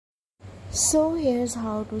So here's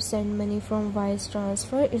how to send money from wire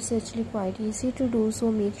transfer. It's actually quite easy to do, so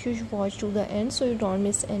make sure you watch to the end so you don't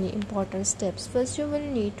miss any important steps. First, you will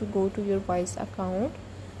need to go to your Wise account.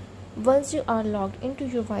 Once you are logged into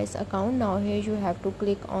your Wise account, now here you have to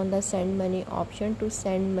click on the send money option to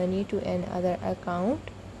send money to another account.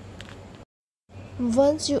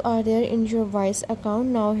 Once you are there in your Wise account,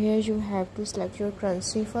 now here you have to select your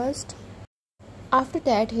currency first. After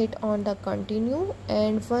that, hit on the continue,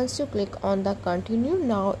 and once you click on the continue,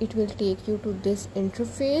 now it will take you to this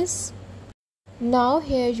interface. Now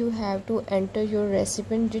here you have to enter your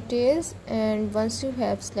recipient details, and once you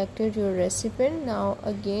have selected your recipient, now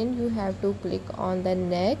again you have to click on the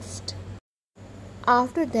next.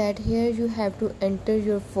 After that, here you have to enter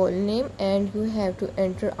your full name and you have to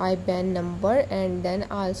enter IBAN number, and then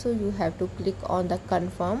also you have to click on the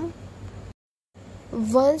confirm.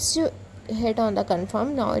 Once you hit on the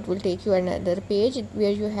confirm, now it will take you another page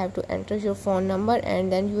where you have to enter your phone number and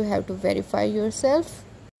then you have to verify yourself.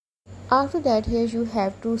 After that, here you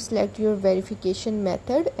have to select your verification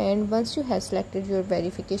method, and once you have selected your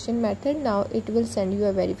verification method, now it will send you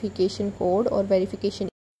a verification code or verification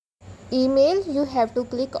email. You have to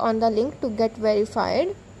click on the link to get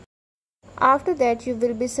verified. After that, you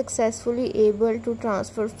will be successfully able to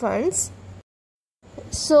transfer funds.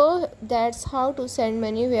 So that's how to send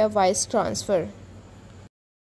money via Wise transfer.